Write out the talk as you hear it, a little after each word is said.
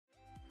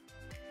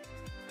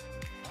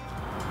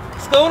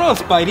going on,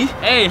 Spidey?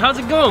 Hey, how's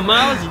it going,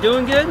 Miles? You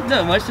doing good?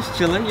 Not much, just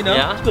chilling, you know.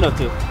 Yeah? What's been up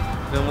to?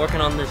 Been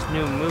working on this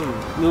new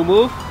move. New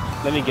move?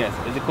 Let me guess.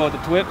 Is it called the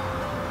THWIP?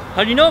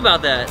 How do you know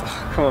about that?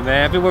 Come on,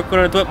 man. I've been working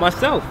on the THWIP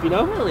myself, you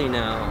know? Really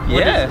now?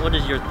 Yeah. What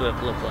does your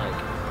THWIP look like?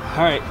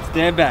 Alright,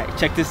 stand back.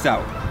 Check this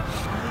out.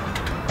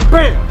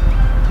 Bam!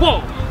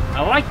 Whoa!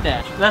 I like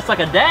that. That's like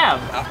a dab.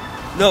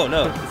 No,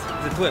 it's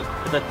a THWIP.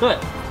 It's a THWIP.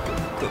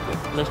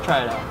 THWIP. Let's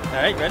try it out.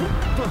 Alright, ready?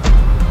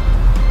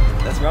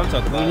 That's what I'm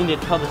talking about. We need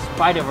to tell the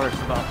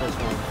Spiderverse about this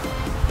one.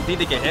 You think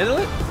they can handle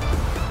it?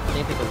 I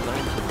think they could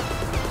learn to.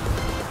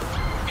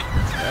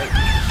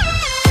 Alright.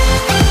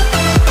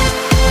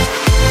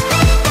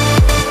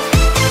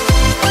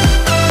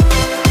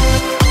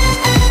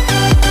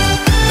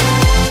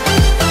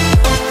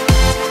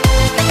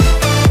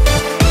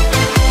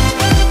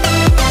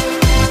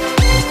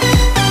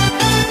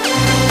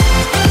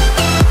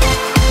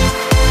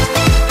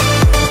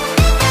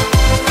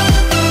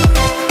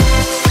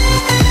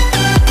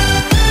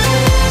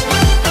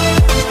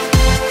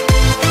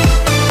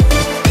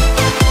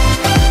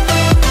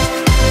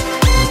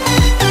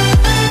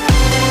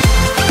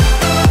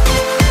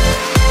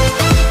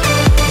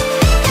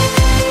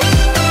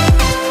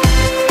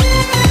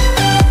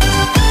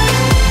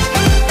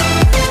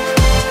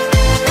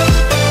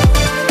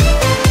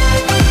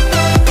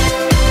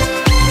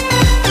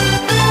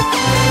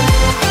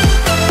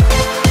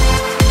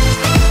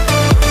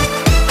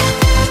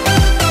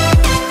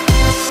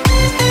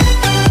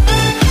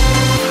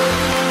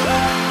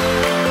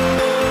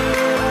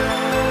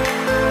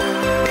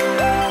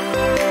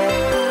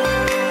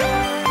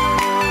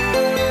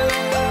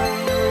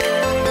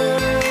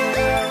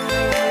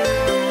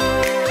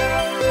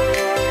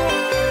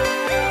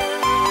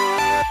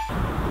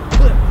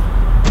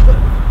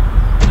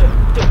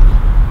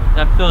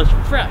 That feels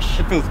fresh.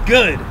 It feels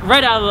good.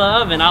 Right out of the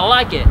oven. I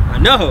like it. I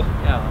know.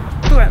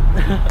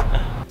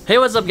 Yeah. Hey,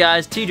 what's up,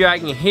 guys?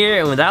 THWIP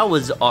here, and that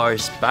was our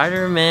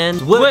Spider-Man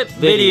THWIP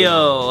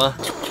video.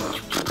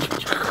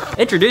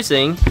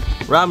 Introducing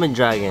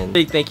RomnDragon.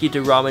 big thank you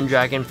to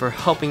RomnDragon for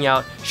helping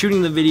out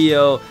shooting the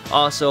video,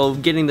 also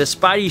getting the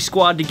Spidey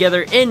squad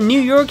together in New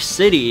York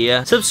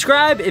City.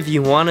 Subscribe if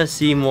you want to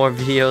see more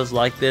videos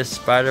like this,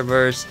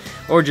 Spiderverse,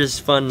 or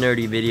just fun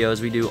nerdy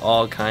videos. We do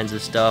all kinds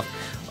of stuff.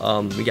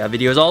 We got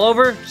videos all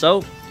over,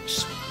 so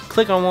just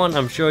click on one.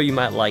 I'm sure you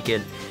might like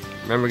it.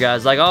 Remember,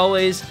 guys, like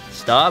always,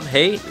 stop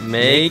hate,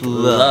 make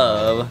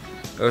love.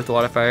 Earth,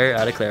 water, fire,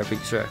 I declare,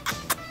 peace, sir.